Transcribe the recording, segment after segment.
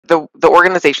the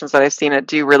organizations that I've seen it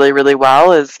do really, really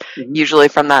well is usually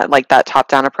from that, like that top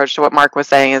down approach to what Mark was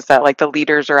saying, is that like the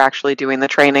leaders are actually doing the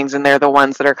trainings and they're the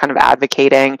ones that are kind of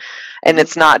advocating. And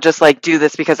it's not just like, do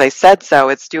this because I said so.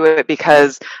 It's do it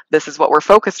because this is what we're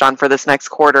focused on for this next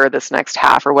quarter, this next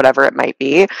half, or whatever it might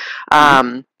be.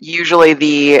 Usually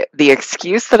the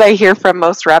excuse that I hear from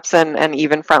most reps and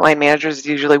even frontline managers is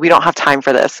usually, we don't have time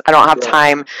for this. I don't have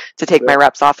time to take my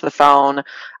reps off the phone.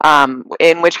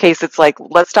 In which case it's like,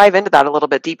 let's dive into that a little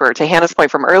bit deeper. To Hannah's point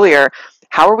from earlier,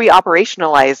 how are we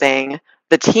operationalizing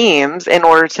the teams in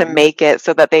order to make it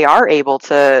so that they are able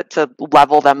to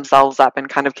level themselves up and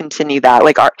kind of continue that?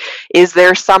 Like, is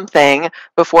there something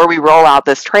before we roll out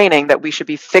this training that we should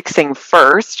be fixing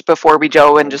first before we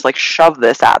go and just like shove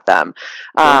this at them?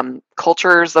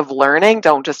 Cultures of learning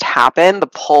don't just happen. The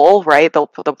pull, right? The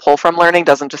pull from learning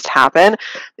doesn't just happen.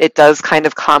 It does kind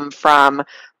of come from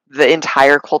the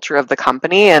entire culture of the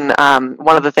company. And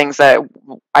one of the things that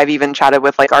I've even chatted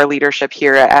with like our leadership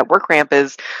here at WorkRamp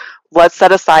is, let's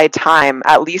set aside time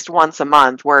at least once a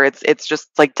month where it's just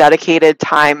like dedicated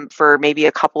time for maybe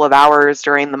a couple of hours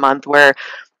during the month where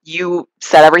you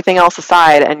set everything else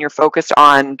aside and you're focused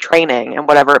on training and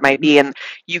whatever it might be, and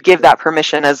you give that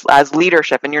permission as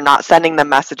leadership, and you're not sending them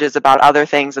messages about other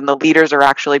things, and the leaders are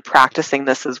actually practicing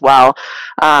this as well.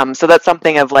 So that's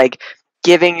something of like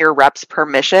giving your reps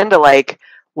permission to like,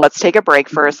 let's take a break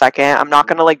for a second. I'm not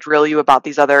going to like drill you about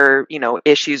these other,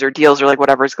 issues or deals or like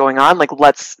whatever's going on. Like,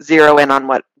 let's zero in on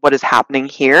what is happening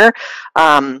here.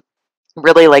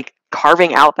 Really like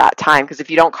carving out that time, because if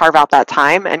you don't carve out that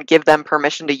time and give them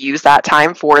permission to use that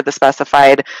time for the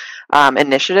specified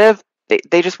initiative,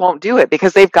 they just won't do it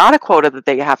because they've got a quota that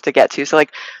they have to get to. So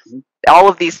like all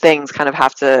of these things kind of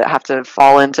have to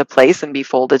fall into place and be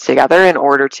folded together in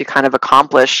order to kind of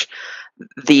accomplish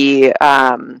the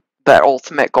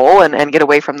ultimate goal and get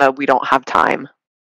away from the we don't have time.